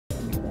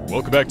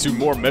Welcome back to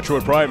more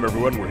Metroid Prime,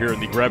 everyone. We're here in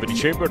the gravity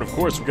chamber, and of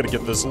course we're going to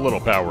get this little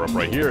power up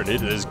right here, and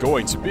it is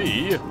going to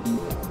be...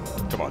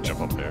 Come on,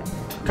 jump up there.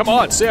 Come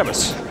on,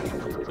 Samus!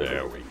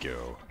 There we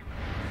go.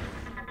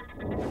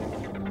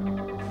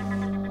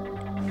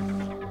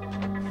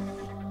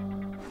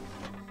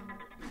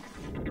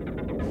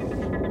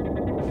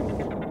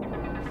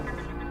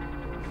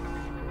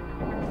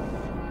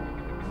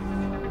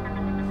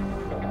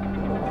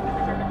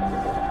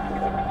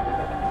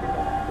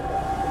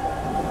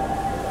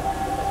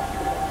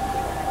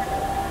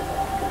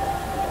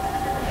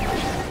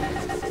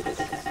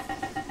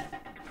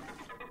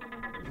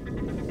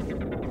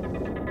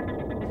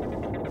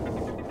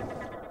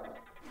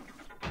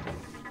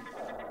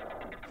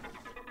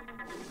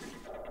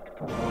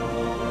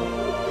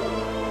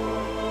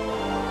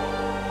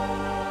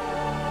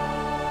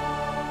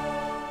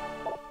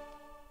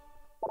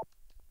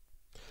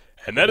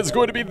 And that is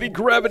going to be the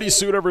gravity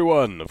suit,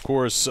 everyone! Of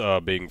course,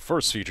 being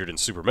first featured in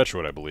Super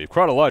Metroid, I believe.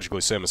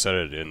 Chronologically, Samus had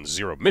it in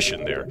Zero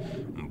Mission there.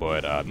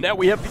 But now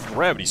we have the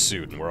gravity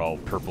suit, and we're all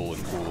purple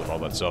and cool and all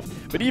that stuff.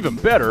 But even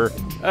better,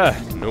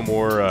 no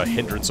more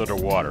hindrance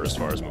underwater as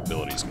far as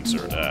mobility is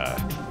concerned.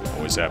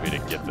 Always happy to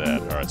get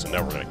that. Alright, so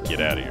now we're going to get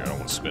out of here. I don't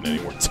want to spend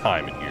any more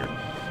time in here.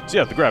 So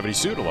yeah, the gravity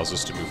suit allows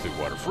us to move through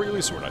water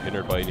freely, so we're not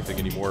hindered by anything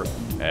anymore.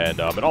 And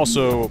it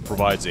also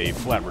provides a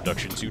flat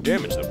reduction to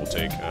damage that we'll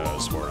take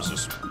as far as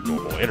just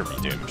normal enemy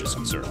damage is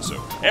concerned.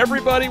 So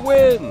everybody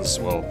wins!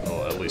 Well,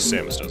 at least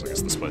Samus does. I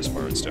guess the Spice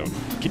Pirates don't.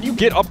 Can you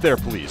get up there,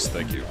 please?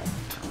 Thank you.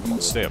 Come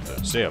on, stay up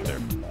there. Stay up there.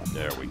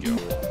 There we go.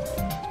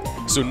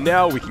 So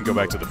now we can go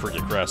back to the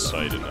frigate crash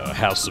site and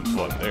have some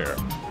fun there,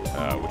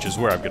 which is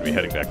where I'm going to be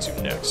heading back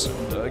to next.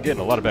 So, again,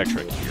 a lot of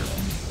backtracking here.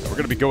 We're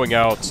going to be going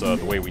out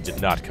the way we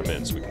did not come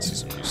in, so we can see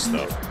some new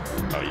stuff.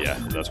 Oh yeah,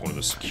 that's one of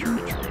the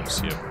security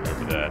drones. Yep,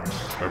 remember that.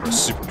 Remember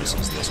super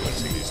missiles, and that's going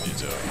to take these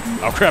dudes out.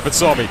 Oh crap, it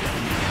saw me!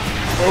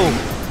 Boom!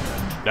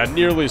 Not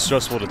nearly as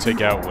stressful to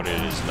take out when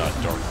it is not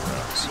dark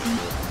around, so...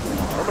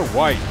 I don't know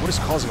why. What is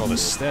causing all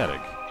this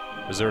static?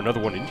 Is there another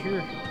one in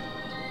here?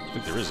 I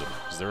think there is.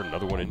 Is there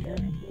another one in here?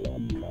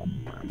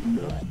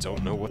 I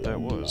don't know what that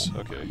was.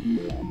 Okay.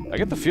 I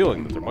get the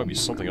feeling that there might be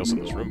something else in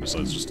this room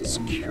besides just a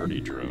security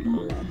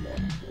drone, huh?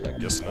 I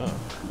guess not.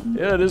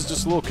 Yeah, it is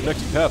just a little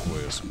connecting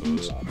pathway, I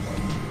suppose.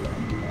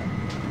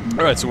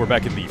 Alright, so we're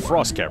back in the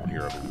Frost Cavern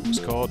here. It was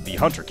called the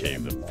Hunter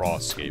Cave. The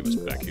Frost Cave is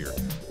back here.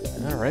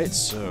 Alright,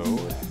 so...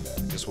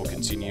 I guess we'll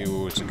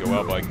continue to go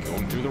out by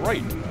going through the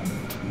right.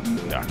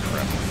 Ah,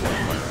 crap.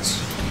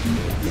 Pirates.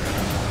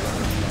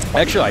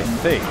 Actually, I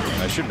think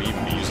I shouldn't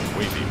even be using the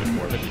wave beam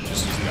anymore. Maybe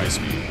just use the ice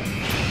beam.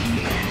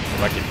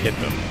 If I can hit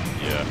them,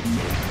 yeah,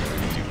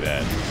 do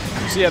that.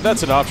 So yeah,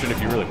 that's an option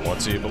if you really want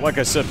to, but like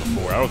I said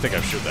before, I don't think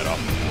I've showed that off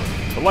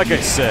before. But like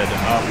I said,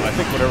 I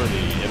think whenever the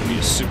enemy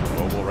is super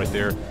mobile right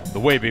there, the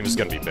wave beam is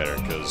going to be better,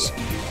 because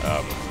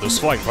those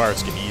flying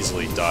pirates can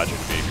easily dodge and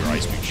evade your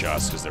ice beam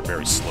shots, because they're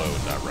very slow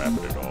and not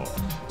rapid at all.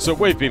 So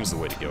wave beam is the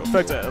way to go. In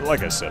fact,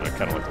 like I said, I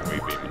kind of like the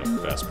wave beam in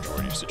a vast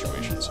majority of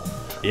situations.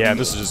 Yeah, and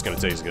this is just going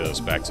to take us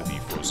back to the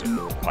frozen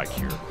pike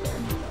here.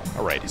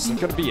 Alright, is there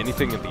going to be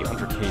anything in the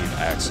Hunter Cave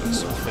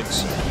access? I don't think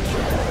so.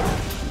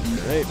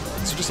 Alright,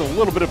 so just a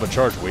little bit of a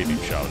charged waving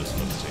shot is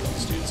enough to take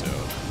these dudes out.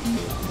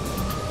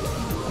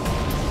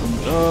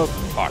 No.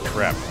 Aw,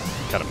 crap.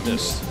 Kind of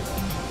missed.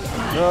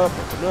 No.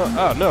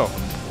 Ah, no.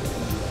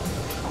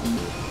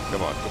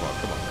 Come on, come on,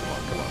 come on, come on,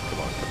 come on, come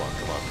on, come on,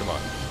 come on, come on.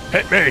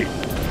 Hit me!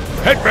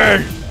 Hit me!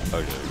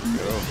 Okay, there we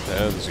go.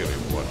 And there's going to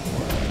be one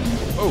more.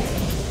 Oh!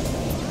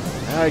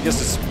 I guess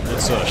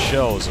its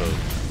shell is a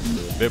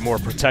bit more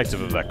protective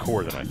of that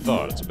core than I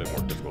thought. It's a bit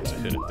more difficult to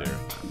hit it there.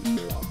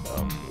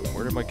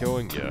 Where am I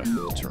going? Yeah,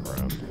 turn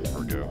around. There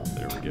we go.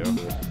 There we go.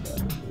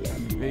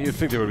 Maybe you'd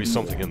think there would be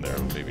something in there,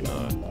 but maybe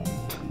not.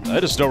 I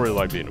just don't really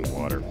like being in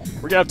water.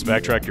 We're gonna have to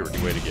backtrack here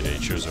way to get a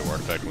Chozo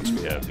Artifact once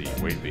we have the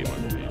wave beam, I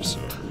believe, so...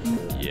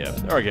 Yeah.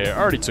 Okay, I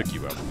already took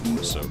you out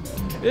before, so...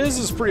 This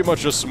is pretty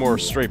much just some more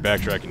straight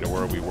backtracking to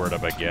where we were to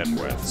begin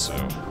with, so...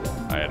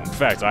 in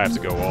fact, I have to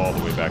go all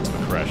the way back to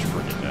the crash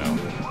frigate now.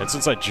 And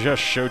since I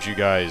just showed you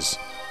guys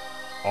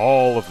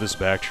all of this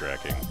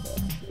backtracking,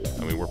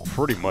 I mean, we're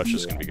pretty much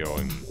just going to be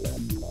going,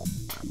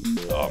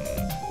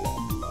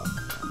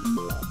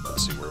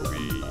 let's see, where are we,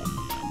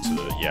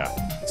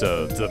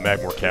 to the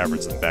Magmore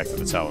Caverns and back to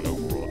the Talon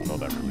Overworld and all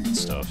that really good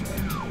stuff.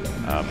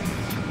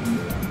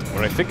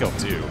 What I think I'll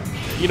do,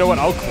 you know what,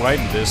 I'll climb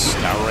this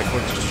tower right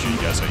quick just to show you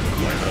guys how you can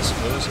climb it, I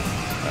suppose.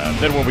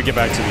 Then when we get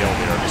back to the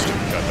elevator, I'll just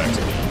cut back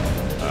to the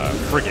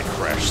frigate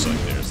crash site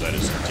there, as that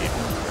is indeed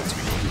where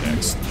we go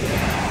next.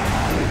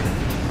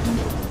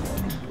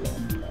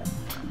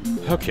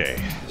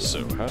 Okay,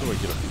 so how do I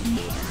get up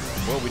here?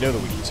 Well, we know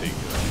that we can take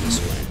this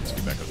way to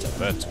get back up to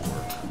that door.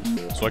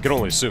 So I can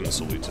only assume this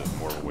will lead to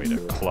more of a way to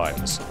climb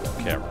this little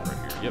cavern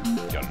right here. Yep,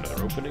 got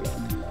another opening.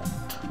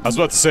 I was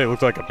about to say, it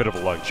looked like a bit of a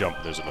long jump,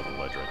 but there's another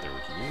ledge right there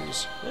we can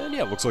use. And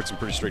yeah, it looks like some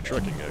pretty straight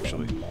trekking,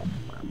 actually.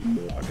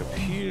 Back up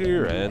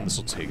here, and this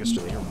will take us to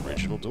the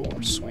original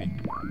door. Sweet.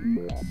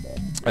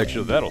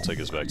 Actually, that'll take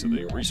us back to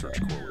the research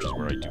core, which is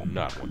where I do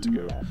not want to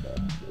go.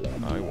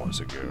 I want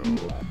to go...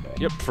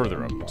 Yep,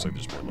 further up. Looks like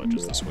there's more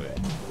ledges this way.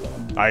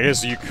 I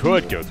guess you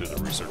could go through the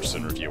research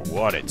center if you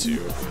wanted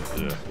to.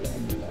 Ugh.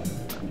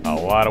 A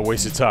lot of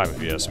wasted time,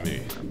 if you ask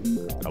me.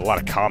 A lot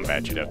of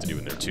combat you'd have to do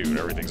in there, too, and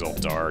everything's all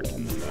dark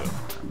and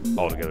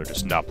altogether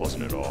just not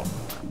pleasant at all.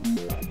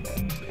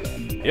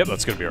 Yep,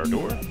 that's gonna be our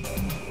door.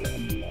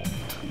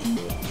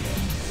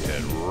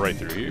 Head right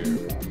through here.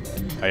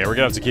 Oh yeah, we're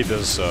gonna have to keep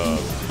this, we're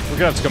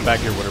gonna have to come back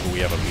here whenever we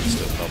have a means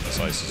to melt this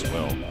ice as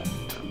well.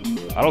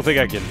 I don't think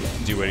I can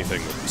do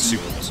anything with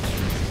super missiles or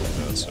anything like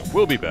that, so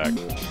we'll be back.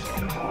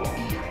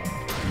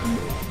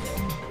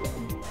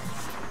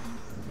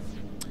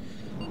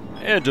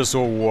 And just a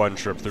one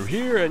trip through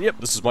here, and yep,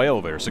 this is my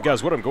elevator. So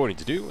guys, what I'm going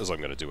to do is I'm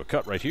going to do a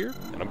cut right here,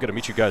 and I'm going to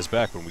meet you guys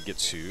back when we get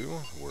to,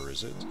 where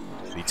is it?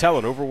 The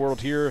Talon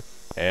Overworld here,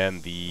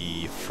 and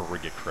the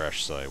Frigate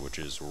Crash site, which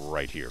is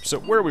right here. So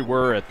where we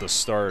were at the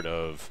start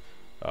of,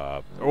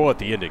 well, at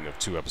the ending of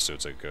 2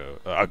 episodes ago,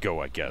 I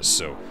guess.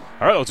 So,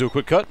 alright, I'll do a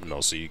quick cut, and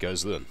I'll see you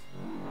guys then.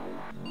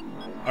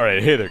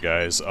 Alright, hey there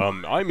guys.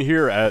 I'm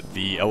here at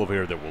the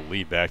elevator that will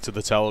lead back to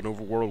the Talon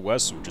Overworld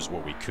West, which is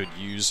what we could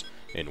use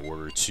in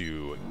order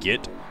to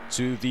get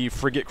to the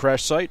Frigate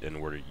Crash site, in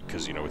order,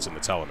 because, you know, it's in the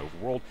Talon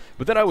Overworld.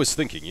 But then I was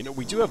thinking, you know,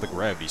 we do have the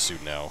gravity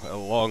suit now,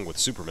 along with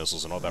super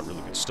missiles and all that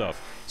really good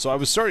stuff. So I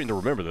was starting to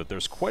remember that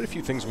there's quite a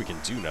few things we can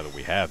do now that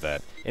we have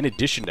that, in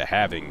addition to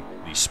having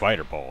the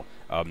spider ball.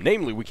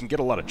 Namely, we can get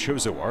a lot of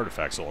Chozo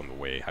Artifacts along the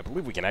way. I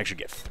believe we can actually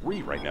get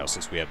 3 right now,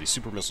 since we have the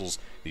super missiles,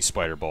 the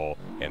spider ball,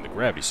 and the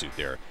gravity suit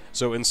there.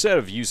 So instead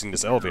of using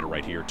this elevator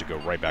right here to go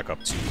right back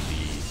up to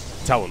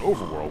the Talon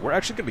Overworld, we're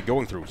actually going to be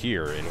going through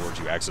here in order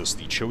to access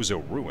the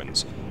Chozo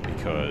Ruins,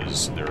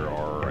 because there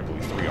are, I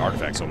believe, 3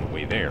 artifacts on the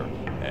way there.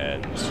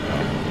 And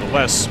the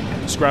less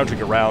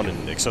scrounging around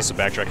and excessive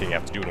backtracking you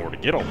have to do in order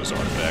to get all those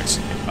artifacts,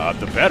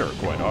 the better,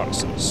 quite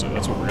honestly. So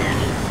that's what we're going to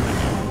be doing right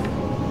now.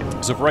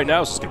 So for right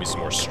now, it's just going to be some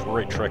more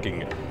straight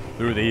trekking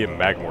through the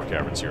Magmore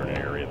Caverns here in an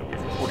area that we've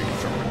pretty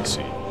much already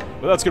seen.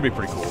 But that's going to be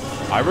pretty cool.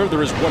 I remember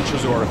there is one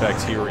Chozo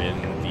artifact here in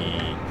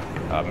the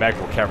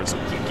Magmore Caverns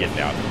that we can get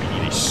now, but we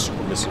need a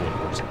super missile in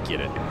order to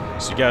get it.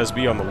 So you guys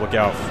be on the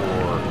lookout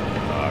for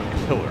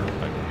Pillar, I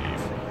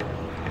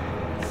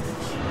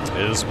believe.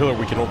 It is a pillar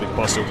we can only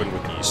bust open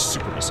with these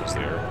super missiles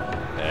there,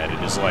 and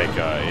it is like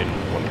in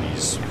one of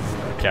these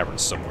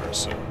caverns somewhere,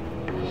 so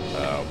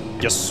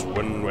guess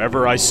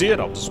whenever I see it,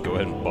 I'll just go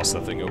ahead and bust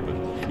that thing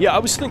open. Yeah, I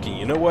was thinking,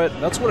 you know what,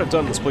 that's what I've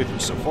done in this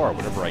playthrough so far.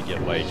 Whenever I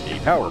get, like, a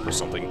power-up or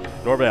something,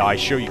 normally I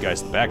show you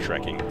guys the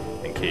backtracking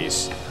in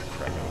case...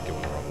 Crap, I'm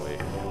going the wrong way.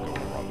 I'm going the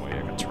wrong way.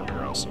 I gotta turn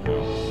around somehow.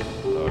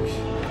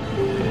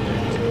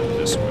 Okay.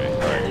 This way.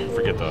 Alright,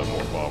 forget the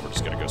morph ball, we're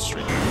just gonna go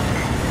straight through.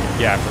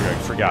 Yeah, I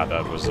forgot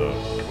that was a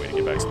way to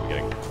get back to the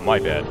beginning. My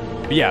bad.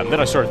 But yeah, and then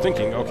I started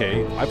thinking,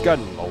 okay, I've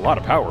gotten a lot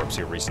of power-ups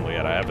here recently,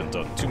 and I haven't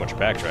done too much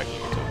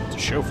backtracking to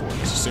show for it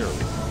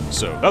necessarily.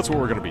 So that's what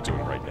we're going to be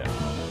doing right now.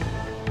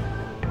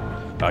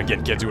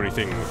 Again, can't do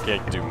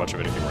much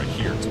of anything right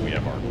here until we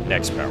have our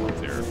next power-up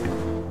there.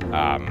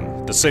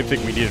 The same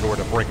thing we need in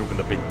order to break open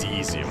the big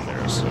Desium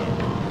there, so...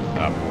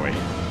 Oh boy,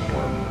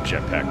 more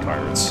jetpack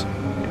pirates.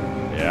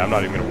 Yeah, I'm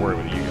not even going to worry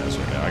with you guys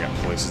right now, I got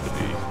places to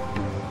be.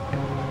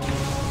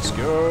 Let's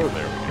go,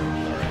 there we go.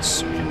 Alright,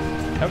 sweet.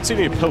 Haven't seen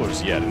any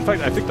pillars yet. In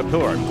fact, I think the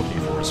pillar I'm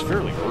looking for is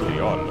fairly early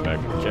on in the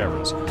Magmore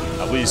Caverns.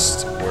 At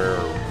least where,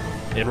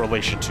 in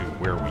relation to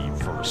where we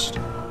first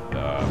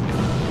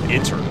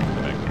entered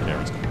the Magmore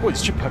Caverns. Boy,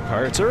 these jetpack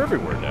pirates are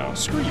everywhere now.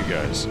 Screw you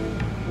guys.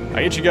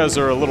 I get you guys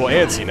are a little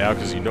antsy now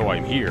because you know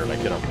I'm here and I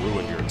cannot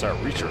ruin your entire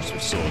research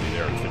facility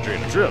there in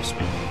Phendrana Drifts.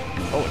 But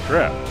holy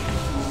crap.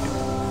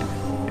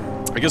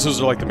 I guess those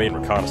are like the main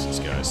reconnaissance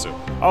guys, so...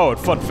 Oh, and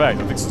fun fact,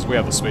 I think since we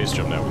have the space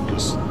jump now, we can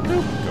just go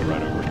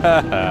right over.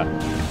 Haha.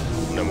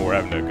 No more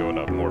having to go in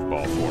a morph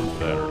ball form for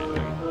that or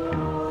anything.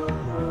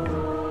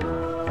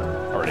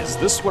 Alright, is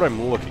this what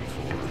I'm looking for?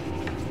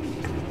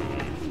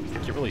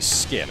 Can't really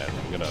scan it.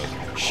 I'm gonna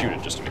shoot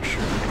it just to make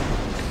sure.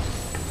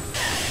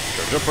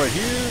 Go jump right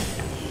here.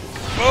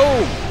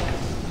 Boom!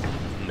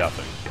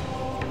 Nothing.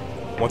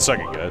 1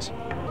 second, guys.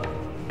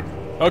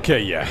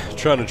 Okay, yeah.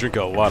 Trying to drink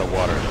a lot of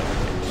water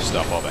to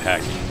stop all the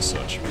hacking and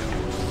such.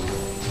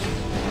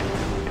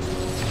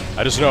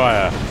 I just know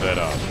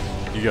that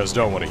you guys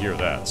don't want to hear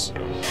that, so...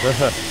 Not gonna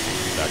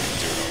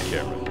do it on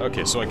camera.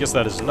 Okay, so I guess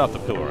that is not the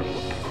pillar I'm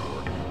looking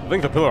for. I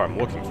think the pillar I'm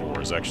looking for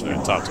is actually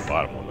the top to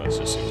bottom one that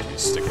just seems to be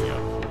sticking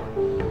out.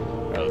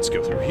 Alright, let's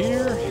go through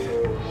here.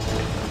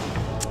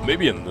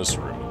 Maybe in this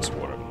room is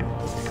what I'm looking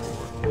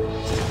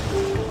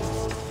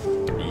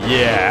for.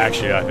 Yeah,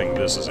 actually, I think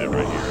this is it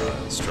right here.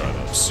 Let's try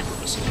that super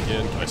missile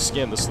again. Can I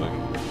scan this thing?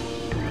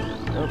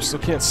 Nope, still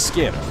can't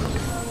scan it.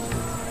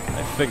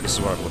 I think this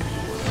is what I'm looking for.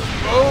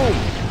 Boom!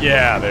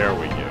 Yeah, there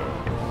we go.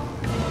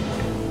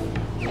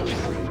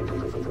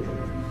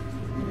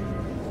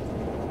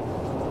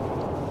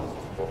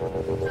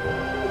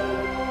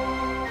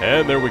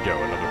 And there we go,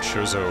 another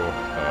Chozo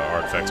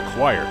artifact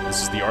acquired.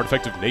 This is the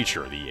Artifact of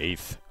Nature, the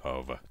 8th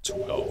of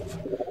 12.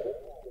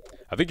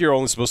 I think you're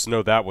only supposed to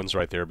know that one's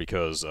right there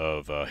because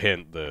of a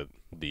hint the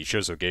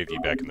Chozo gave you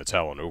back in the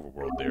Talon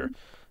overworld there.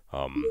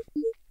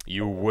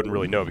 You wouldn't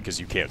really know because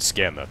you can't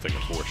scan that thing,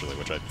 unfortunately,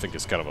 which I think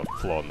is kind of a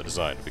flaw in the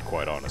design, to be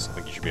quite honest. I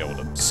think you should be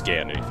able to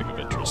scan anything of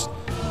interest.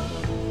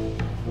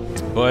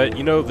 But,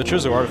 you know, the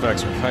Chozo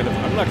Artifacts are kind of...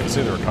 I'm not going to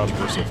say they're a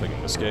controversial thing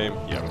in this game.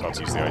 Yeah, I'm about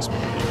to use the ice move.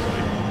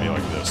 How do you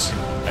like this?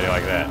 How do you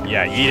like that?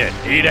 Yeah, eat it!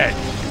 Eat it!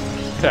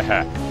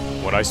 Haha.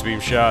 One ice beam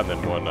shot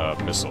and then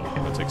one missile.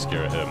 That takes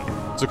care of him.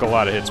 Took a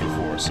lot of hits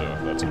before, so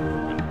that's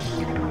improvement.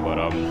 But,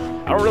 I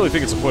don't really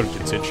think it's a point of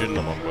contention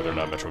among whether or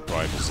not Metroid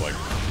Prime is, like,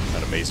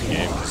 an amazing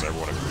game, because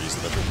everyone agrees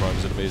that Metroid Prime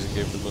is an amazing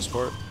game for the most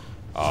part.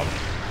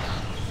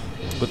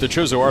 But the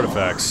Chozo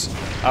Artifacts,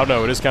 I don't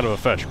know, it is kind of a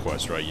fetch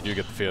quest, right? You do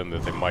get the feeling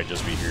that they might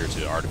just be here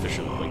to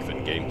artificially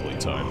lengthen gameplay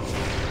time.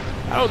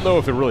 I don't know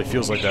if it really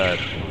feels like that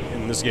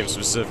in this game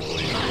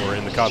specifically, or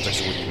in the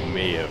context of when you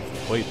may have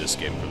played this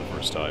game for the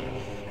first time.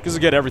 Because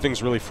again,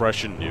 everything's really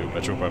fresh and new.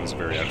 Metroid Prime is a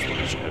very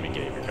exploration-heavy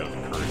game. You're kind of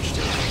encouraged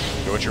to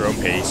go at your own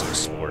pace and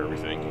explore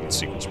everything. You can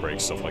sequence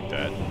breaks, stuff like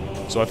that.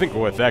 So I think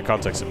with that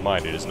context in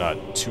mind, it is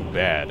not too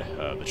bad,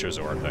 the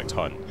Chozo Artifact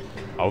hunt.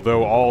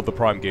 Although all the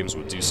Prime games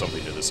would do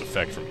something to this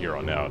effect from here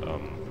on out.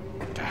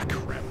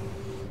 Crap.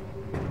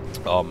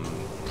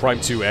 Prime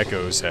 2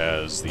 Echoes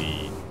has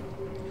the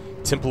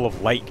Temple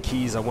of Light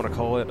Keys, I want to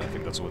call it. I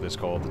think that's what it's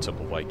called, the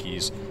Temple of Light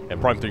Keys. And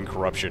Prime 3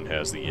 Corruption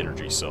has the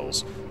Energy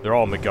Cells. They're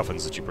all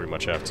MacGuffins that you pretty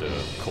much have to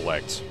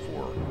collect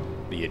for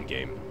the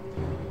end-game.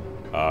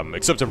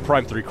 Except in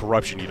Prime 3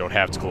 Corruption, you don't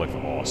have to collect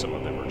them all. Some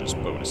of them are just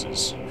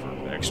bonuses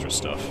for extra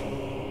stuff.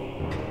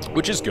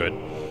 Which is good.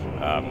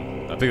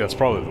 I think that's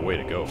probably the way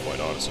to go, quite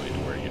honestly, to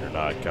where you're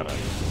not kind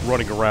of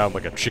running around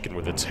like a chicken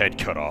with its head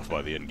cut off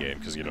by the end game,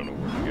 because you don't know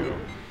where to go.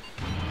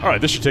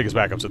 Alright, this should take us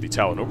back up to the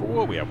Talon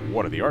overworld. We have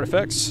one of the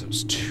artifacts.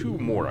 There's two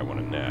more I want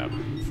to nab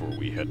before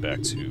we head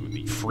back to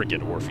the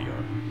frigate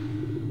Orpheon.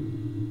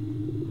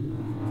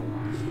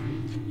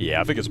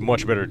 Yeah, I think it's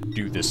much better to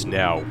do this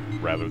now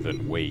rather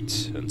than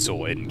wait until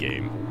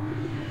endgame.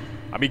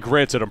 I mean,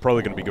 granted, I'm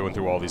probably going to be going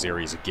through all these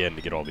areas again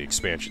to get all the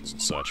expansions and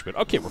such, but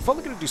okay, we're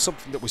finally going to do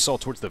something that we saw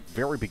towards the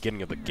very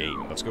beginning of the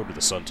game. Let's go to the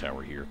Sun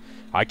Tower here.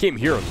 I came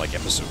here in, like,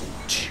 episode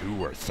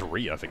 2 or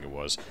 3, I think it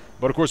was,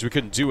 but of course we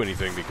couldn't do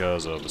anything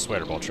because of the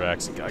spider ball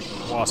tracks, and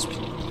Wasp,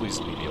 can you please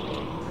leave me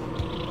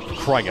alone? For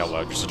crying out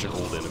loud, you're such an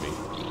old enemy.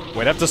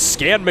 Wait, I have to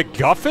scan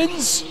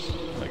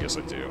MacGuffins? I guess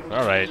I do.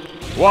 Alright.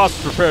 Wasp,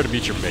 prepare to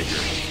meet your maker.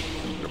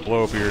 You're gonna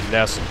blow up your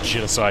nest and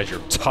genocide your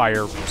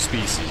entire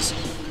species.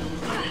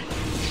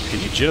 Can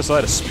you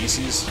genocide a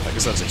species? I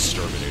guess that's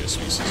exterminate a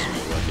species.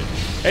 Like it.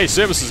 Hey,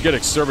 Samus is gonna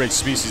exterminate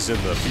species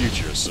in the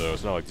future, so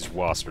it's not like these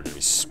wasps are gonna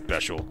be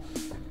special.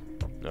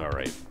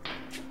 Alright.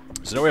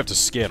 So now we have to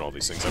scan all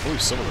these things. I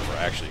believe some of them are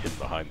actually hidden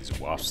behind these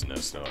wasps'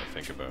 nests now that I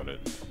think about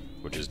it,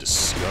 which is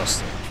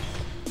disgusting.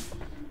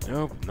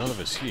 Nope, none of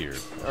it's here.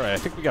 Alright, I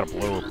think we gotta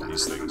blow open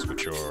these things,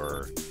 which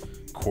are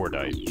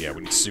cordite. Yeah,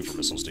 we need super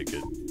missiles to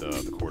get the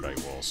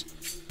cordite walls.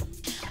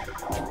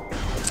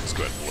 Let's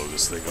go ahead and blow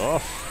this thing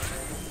off.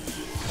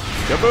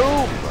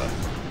 Kaboom!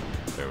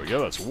 There we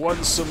go, that's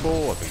one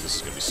symbol. I think this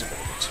is going to be symbol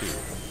number 2.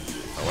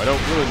 Oh, I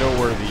don't really know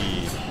where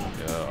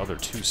the other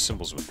two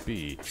symbols would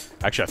be.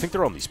 Actually, I think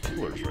they're on these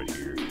pillars right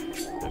here,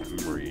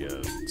 if memory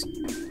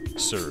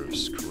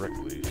serves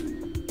correctly.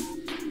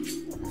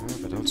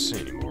 I don't see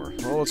anymore.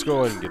 Well, let's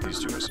go ahead and get these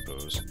two, I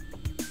suppose.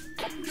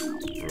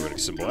 Ruining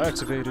symbol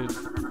activated.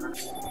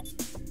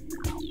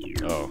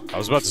 Oh, I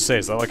was about to say,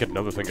 is that like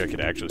another thing I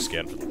could actually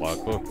scan for the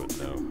logbook? But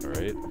no,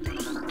 alright.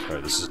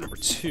 Alright, this is number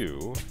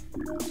 2.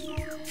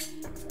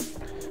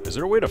 Is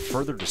there a way to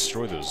further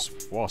destroy those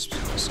wasps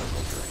in this? I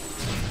wonder.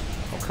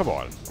 Oh, come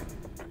on.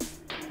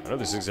 I know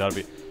these things gotta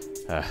be...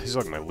 these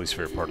are like my least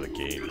favorite part of the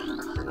game.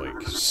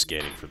 Like,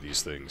 scanning for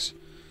these things.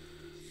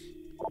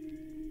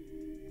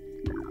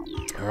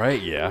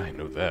 Alright, yeah, I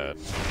know that.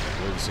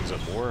 Blow these things up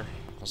more?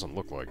 Doesn't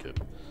look like it.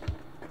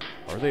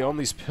 Are they on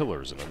these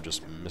pillars and I'm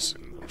just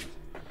missing them?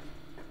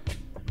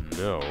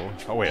 No.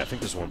 Oh wait, I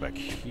think there's one back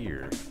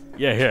here.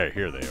 Yeah,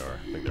 here they are.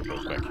 I think they're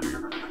both back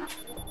here.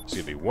 There's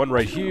gonna be one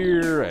right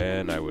here,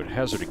 and I would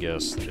hazard a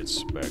guess that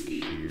it's back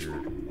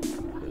here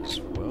as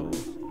well.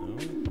 No?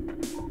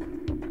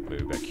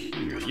 Maybe back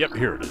here. Yep,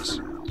 here it is.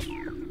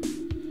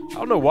 I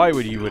don't know why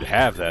you would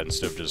have that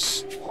instead of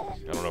just,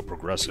 I don't know,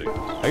 progressing.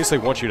 I guess they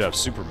want you to have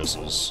super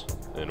missiles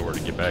in order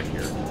to get back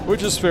here,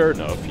 which is fair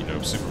enough. You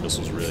know, super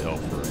missiles really help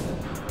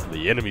for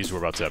the enemies we're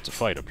about to have to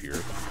fight up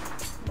here.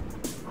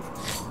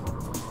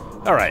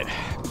 Alright,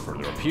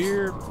 further up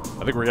here.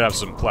 I think we're gonna have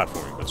some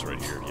platforming bits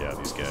right here. Yeah,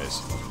 these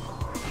guys.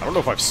 I don't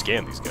know if I've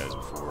scanned these guys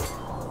before.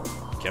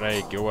 Can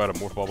I go out of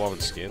Morph Ball Bomb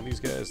and scan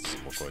these guys?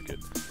 Doesn't look like it.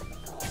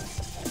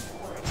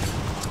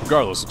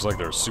 Regardless, looks like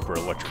they're super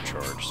electric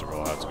charged, so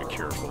we'll have to be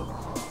careful.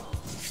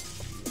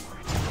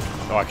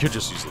 Oh, I could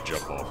just use the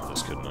jump ball for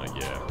this, couldn't I?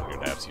 Yeah, I'm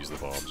gonna have to use the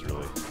bombs,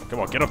 really. Come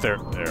on, get up there!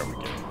 There we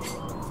go.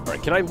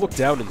 Alright, can I look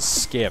down and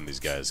scan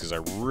these guys? Because I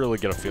really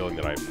get a feeling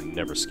that I've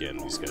never scanned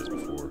these guys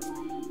before.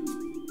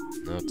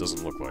 No, it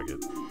doesn't look like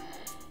it.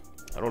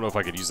 I don't know if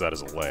I could use that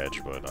as a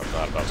ledge, but I'm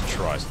not about to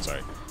try since I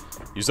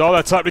Used all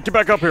that time to get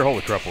back up here.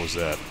 Holy crap, what was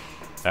that?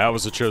 That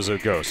was a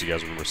Chozo Ghost. You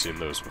guys remember seeing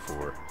those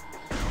before.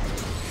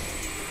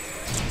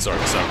 It's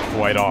starting to sound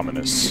quite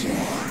ominous.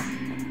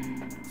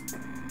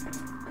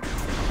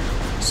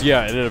 So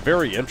yeah, and in a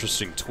very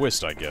interesting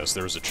twist, I guess,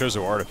 there was a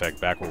Chozo artifact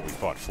back where we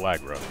fought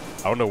Flagra.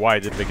 I don't know why it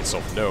didn't make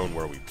itself known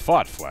where we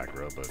fought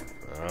Flagra, but,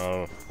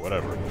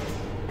 whatever.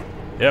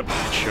 Yep,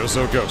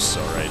 Chozo Ghosts,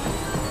 alright.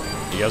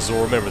 You guys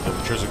will remember that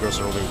the Chozo Ghosts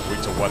are only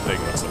weak to one thing,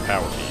 and that's the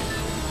power beam.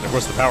 And of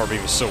course, the power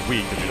beam is so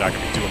weak that you're not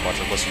going to be doing much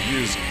unless you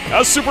use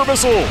a super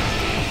missile!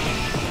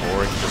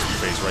 Or it can just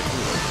phase right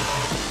through it.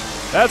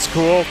 That's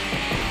cool!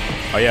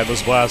 Oh yeah,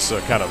 those blasts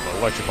kind of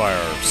electrify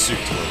our suit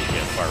to where we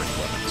can't fire any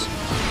weapons.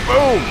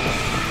 Boom!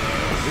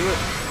 Do it.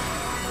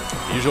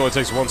 It usually only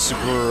takes one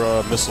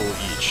super missile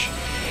each.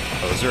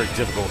 It's very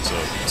difficult to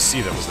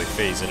see them as they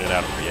phase in and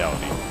out of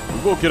reality.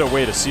 We will get a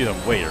way to see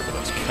them later, but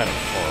that's kind of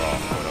far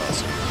off, quite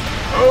honestly.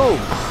 Oh!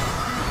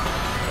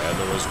 And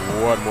there was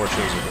one more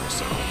Chozo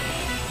Ghost. Here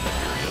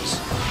it is.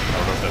 I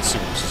don't know if that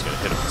super missile is going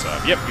to hit him in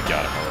time. Yep, we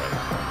got him, alright.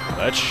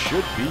 That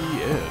should be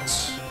it.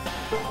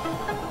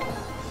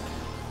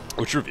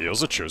 Which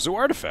reveals a Chozo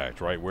artifact,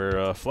 right where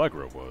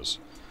Flagra was.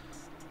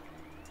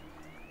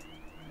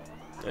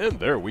 And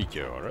there we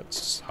go. Alright,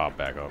 let's hop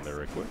back on there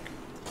real quick.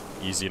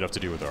 Easy enough to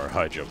do with our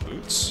high jump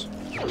boots.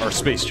 Our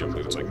space jump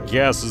boots, I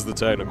guess is the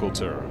technical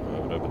term.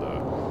 Whatever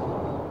that.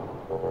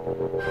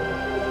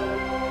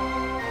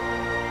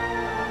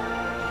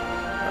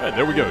 Alright,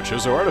 there we go.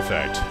 Chozo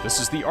artifact. This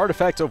is the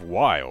artifact of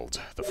Wild,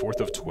 the 4th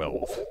of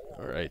 12.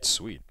 Alright,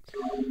 sweet.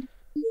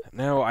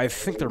 Now, I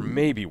think there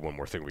may be one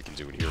more thing we can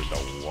do in here in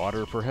the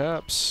water,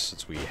 perhaps,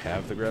 since we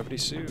have the gravity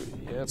suit.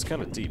 Yeah, it's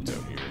kind of deep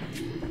down here.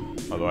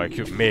 Although I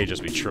may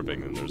just be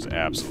tripping, and there's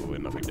absolutely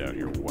nothing down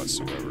here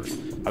whatsoever.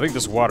 I think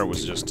this water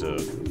was just, I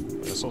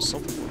saw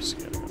something worth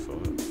scanning, I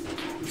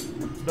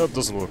thought. Nope,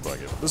 doesn't look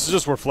like it. This is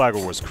just where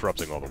Flagra was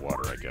corrupting all the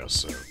water, I guess,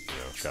 so, you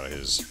know, kind of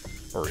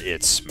his, or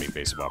its main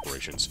base of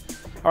operations.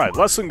 Alright,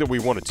 last thing that we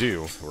want to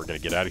do, we're going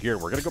to get out of here,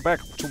 we're going to go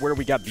back to where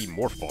we got the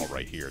Morph Ball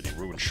right here, the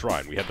Ruined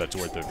Shrine. We had that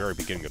door at the very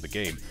beginning of the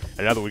game,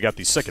 and now that we got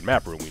the second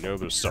map room, we know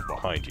there's stuff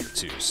behind here,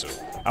 too, so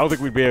I don't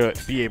think we'd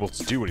be able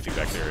to do anything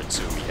back there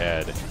until we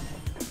had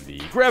the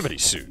gravity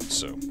suit,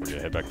 so we're going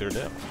to head back there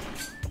now.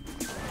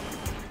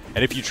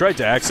 And if you tried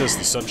to access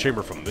the Sun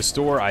Chamber from this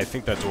door, I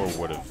think that door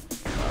would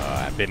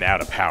have been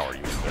out of power.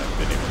 You wouldn't have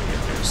been able to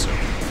get there, so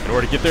in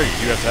order to get there, you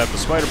do have to have the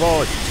Spider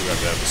Ball, and you do have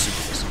to have the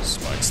Super Missiles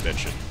by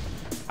extension.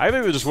 I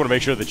think they just want to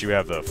make sure that you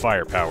have the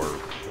firepower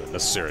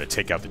necessary to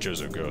take out the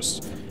Chozo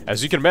Ghosts.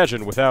 As you can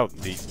imagine, without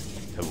the...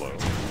 Hello.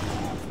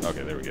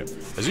 Okay, there we go.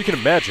 As you can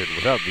imagine,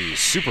 without the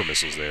Super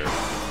Missiles there...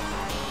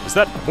 Is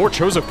that more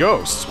Chozo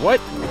Ghosts? What?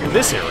 In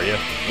this area?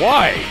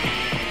 Why?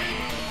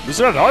 There's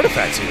not an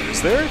artifact here,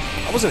 is there?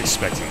 I wasn't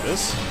expecting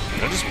this.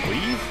 Can I just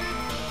leave?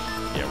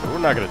 Yeah, we're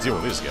not going to deal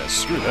with these guys.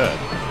 Screw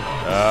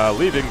that.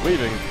 Leaving.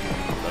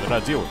 Better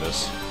not deal with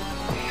this.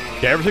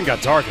 Yeah, everything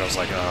got dark, and I was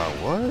like,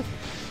 what?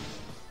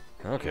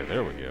 Okay,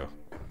 there we go.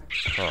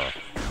 Huh.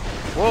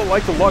 Well,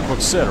 like the logbook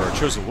said, or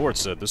Chozo Lord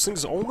said, those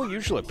things only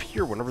usually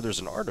appear whenever there's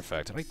an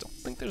artifact, and I don't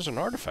think there's an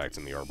artifact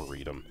in the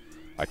Arboretum.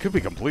 I could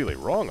be completely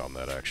wrong on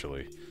that,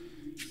 actually.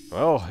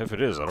 Well, if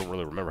it is, I don't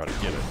really remember how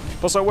to get it.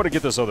 Plus, I want to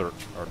get this other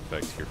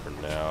artifact here for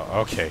now.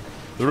 Okay,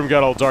 the room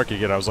got all dark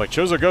again. I was like,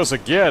 Chozo Ghost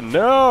again,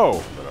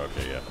 no! But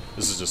okay, yeah.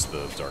 This is just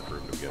the dark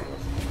room to begin with.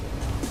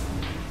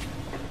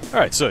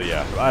 Alright, so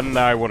yeah,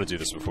 I want to do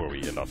this before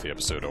we end off the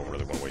episode. I don't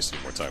really want to waste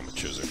any more time with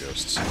Chozo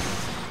Ghosts.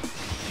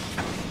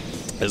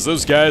 As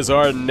those guys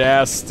are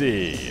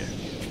nasty.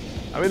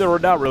 I mean, they're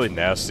not really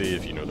nasty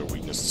if you know their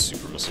weakness to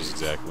super missiles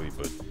exactly,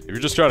 but if you're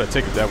just trying to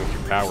take them down with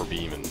your power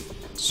beam and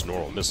just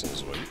normal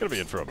missiles, well, you're going to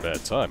be in for a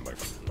bad time, my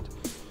friend.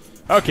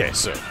 Okay,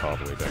 so, all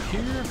the way back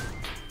here.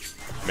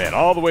 Man,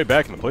 all the way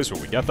back in the place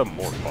where we got the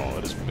Morph Ball.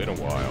 It has been a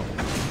while.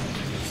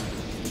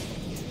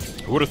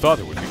 Who would have thought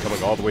that we'd be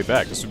coming all the way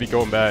back? This would be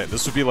going back,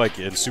 this would be like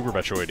in Super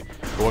Metroid,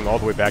 going all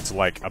the way back to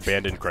like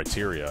Abandoned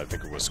Criteria, I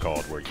think it was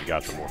called, where you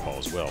got the Morph Ball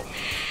as well.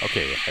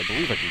 Okay, I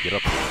believe I can get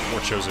up here. More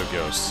Chozo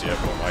Ghosts. Yeah,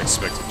 well, I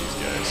expected these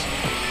guys.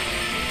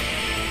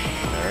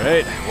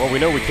 Alright, well, we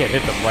know we can't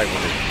hit them right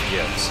when they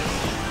begin, so...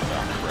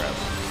 Oh, crap.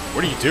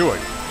 What are you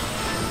doing?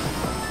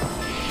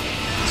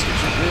 Let's get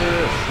you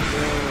there.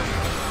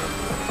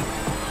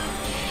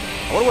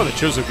 I wonder why the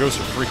Chozo Ghosts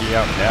are freaking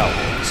out now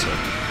all of a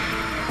sudden.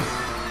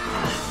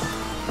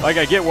 Like,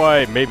 I get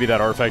why maybe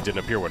that artifact didn't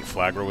appear when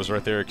Flagra was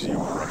right there, because, you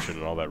know, corruption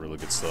and all that really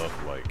good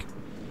stuff. Like,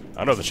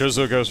 I don't know, the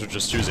Chozo Ghosts are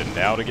just choosing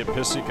now to get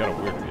pissy. Kind of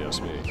weird if you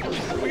ask me.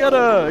 We got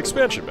a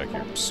expansion back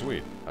here.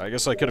 Sweet. I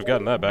guess I could have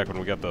gotten that back when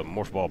we got the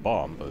Morph Ball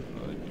Bomb, but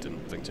I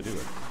didn't think to do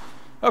it.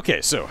 Okay,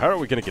 so, how are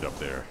we going to get up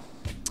there?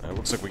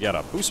 Looks like we got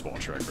a boost ball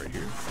track right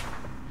here.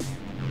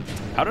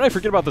 How did I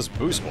forget about this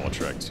boost ball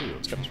track, too?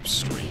 It's kind of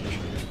strange.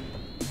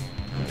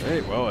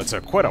 Alright, well, it's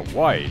a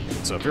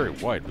very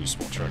wide boost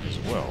ball track as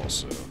well,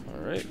 so...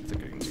 Alright, I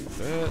think I can do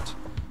that.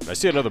 And I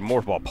see another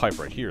Morph Ball pipe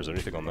right here. Is there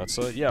anything on that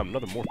side? Yeah,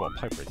 another Morph Ball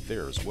pipe right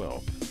there as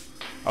well.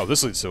 Oh,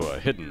 this leads to a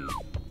hidden...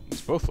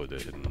 These both lead to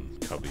hidden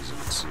cubbies, you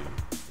can see.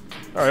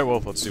 Alright,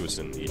 well, let's see what's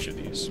in each of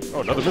these.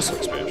 Oh, another missile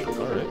expansion.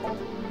 Alright.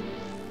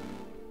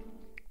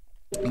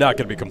 Not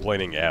gonna be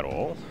complaining at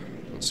all.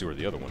 Let's see where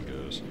the other one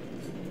goes.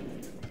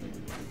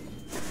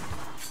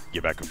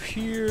 Get back up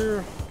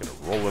here. Gonna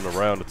roll in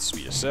around at the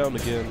speed of sound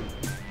again.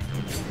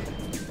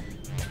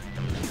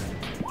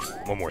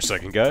 One more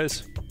second,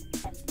 guys.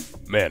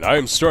 Man, I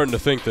am starting to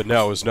think that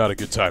now is not a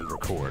good time to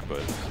record,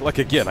 but, like,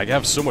 again, I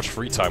have so much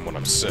free time when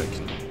I'm sick.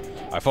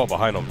 I fall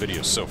behind on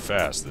videos so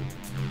fast that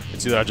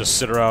it's either I just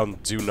sit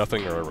around, do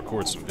nothing, or I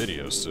record some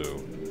videos, so,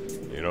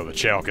 you know, the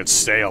channel can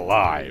stay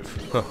alive.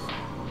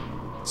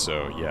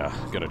 So, yeah,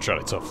 gonna try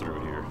to tough through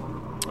it here.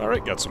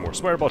 Alright, got some more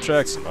Spider-Ball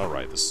checks.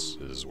 Alright, this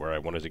is where I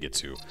wanted to get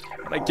to.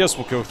 And I guess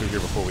we'll go through here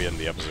before we end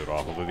the episode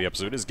off, although the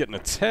episode is getting a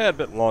tad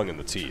bit long in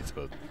the teeth,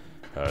 but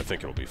I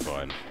think it'll be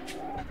fine.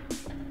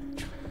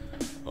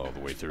 All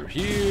the way through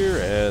here,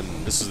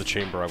 and this is the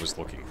chamber I was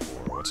looking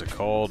for. What's it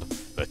called?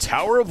 The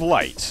Tower of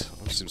Light.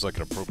 Seems like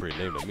an appropriate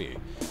name to me.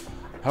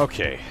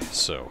 Okay,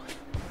 so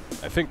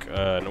I think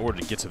in order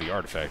to get to the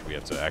artifact, we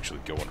have to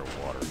actually go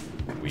underwater.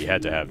 We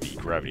had to have the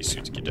gravity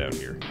suit to get down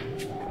here.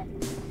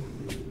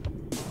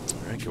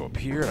 Alright, go up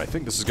here, and I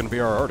think this is going to be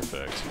our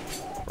artifact.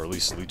 Or at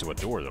least lead to a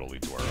door that'll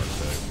lead to our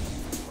artifact.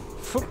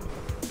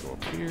 Go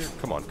up here.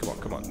 Come on, come on,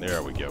 come on.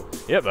 There we go.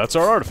 Yep, that's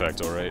our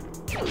artifact, alright.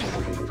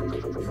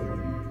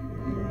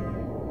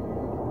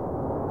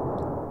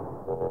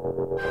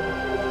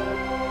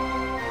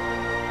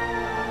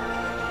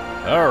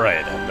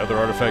 Alright, another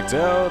artifact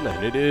down,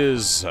 and it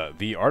is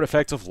the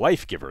Artifact of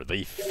Life Giver,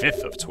 the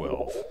 5th of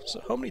 12.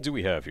 So how many do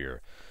we have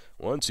here?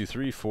 1, 2,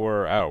 3,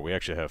 4... Oh, we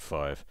actually have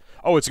 5.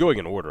 Oh, it's going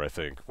in order, I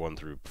think. 1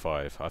 through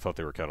 5. I thought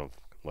they were kind of,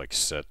 like,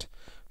 set.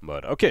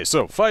 But, okay,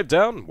 so 5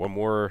 down, 1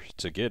 more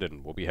to get,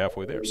 and we'll be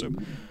halfway there. So,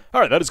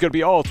 alright, that is going to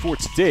be all for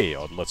today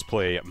on Let's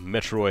Play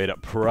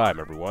Metroid Prime,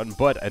 everyone.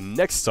 But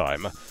next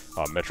time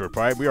on Metroid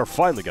Prime, we are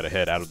finally going to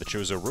head out of the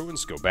Chozo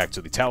Ruins, go back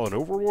to the Talon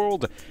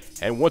Overworld,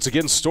 and once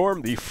again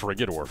storm the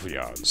Frigate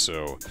Orpheon.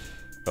 So,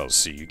 I'll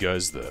see you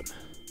guys then.